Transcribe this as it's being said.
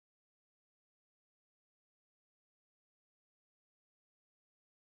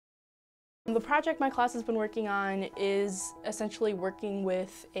The project my class has been working on is essentially working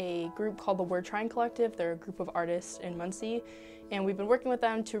with a group called the Word Trying Collective. They're a group of artists in Muncie, and we've been working with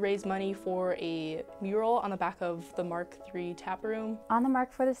them to raise money for a mural on the back of the Mark III tap room. On the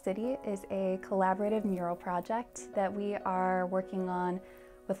Mark for the City is a collaborative mural project that we are working on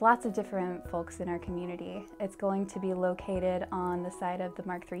with lots of different folks in our community. It's going to be located on the side of the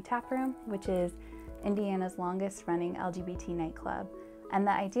Mark III tap room, which is Indiana's longest running LGBT nightclub. And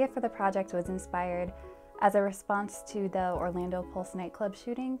the idea for the project was inspired as a response to the Orlando Pulse nightclub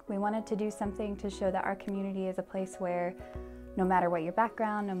shooting. We wanted to do something to show that our community is a place where no matter what your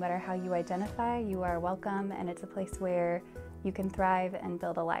background, no matter how you identify, you are welcome, and it's a place where you can thrive and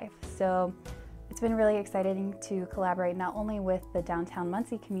build a life. So it's been really exciting to collaborate not only with the downtown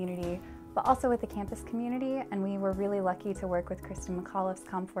Muncie community, but also with the campus community, and we were really lucky to work with Kristen McAuliffe's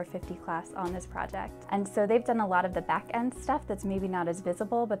Com 450 class on this project. And so they've done a lot of the back end stuff that's maybe not as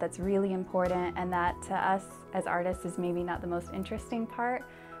visible, but that's really important, and that to us as artists is maybe not the most interesting part.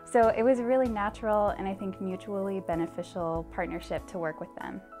 So it was a really natural and I think mutually beneficial partnership to work with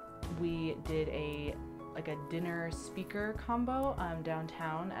them. We did a dinner speaker combo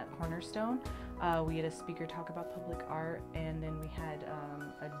downtown at Cornerstone. We had a speaker talk about public art, and then we had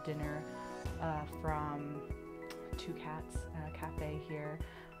a dinner from Two Cats Cafe here.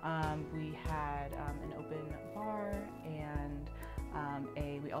 We had an open bar, and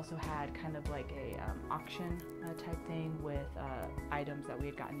we also had kind of like a auction type thing with items that we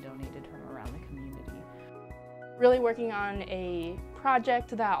had gotten donated from around the community. Really working on a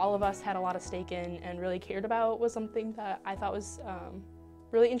project that all of us had a lot of stake in and really cared about was something that I thought was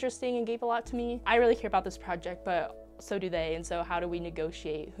really interesting and gave a lot to me. I really care about this project, but so do they, and so how do we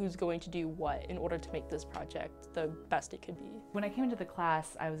negotiate who's going to do what in order to make this project the best it could be? When I came into the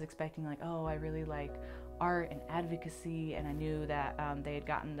class, I was expecting like, oh, I really like art and advocacy, and I knew that they had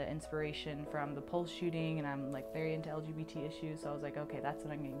gotten the inspiration from the Pulse shooting, and I'm like very into LGBT issues, so I was like, okay, that's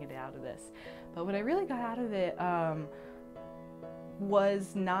what I'm gonna get out of this. But what I really got out of it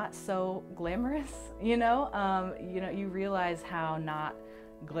was not so glamorous, you know? You realize how not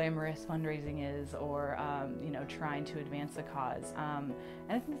glamorous fundraising is, or trying to advance a cause. And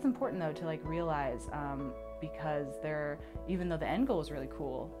I think it's important though to like realize because even though the end goal is really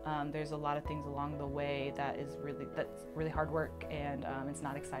cool, there's a lot of things along the way that's really hard work, and it's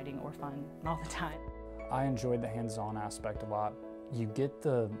not exciting or fun all the time. I enjoyed the hands-on aspect a lot. You get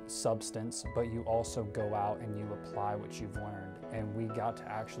the substance, but you also go out and you apply what you've learned. And we got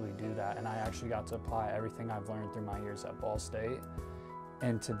to actually do that, and I actually got to apply everything I've learned through my years at Ball State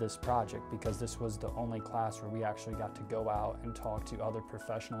into this project, because this was the only class where we actually got to go out and talk to other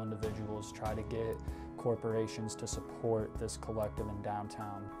professional individuals, try to get corporations to support this collective in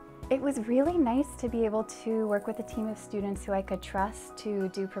downtown. It was really nice to be able to work with a team of students who I could trust to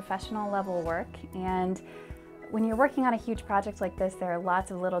do professional level work. And when you're working on a huge project like this, there are lots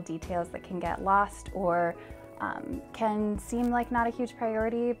of little details that can get lost or can seem like not a huge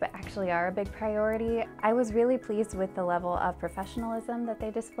priority, but actually are a big priority. I was really pleased with the level of professionalism that they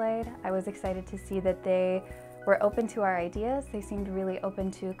displayed. I was excited to see that they were open to our ideas. They seemed really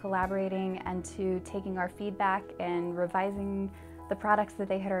open to collaborating and to taking our feedback and revising the products that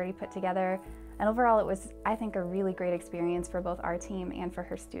they had already put together. And overall, it was, I think, a really great experience for both our team and for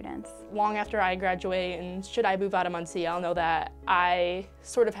her students. Long after I graduate, and should I move out of Muncie, I'll know that I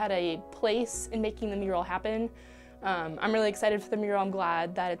sort of had a place in making the mural happen. I'm really excited for the mural. I'm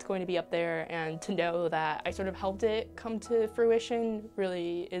glad that it's going to be up there, and to know that I sort of helped it come to fruition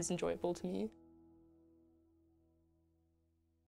really is enjoyable to me.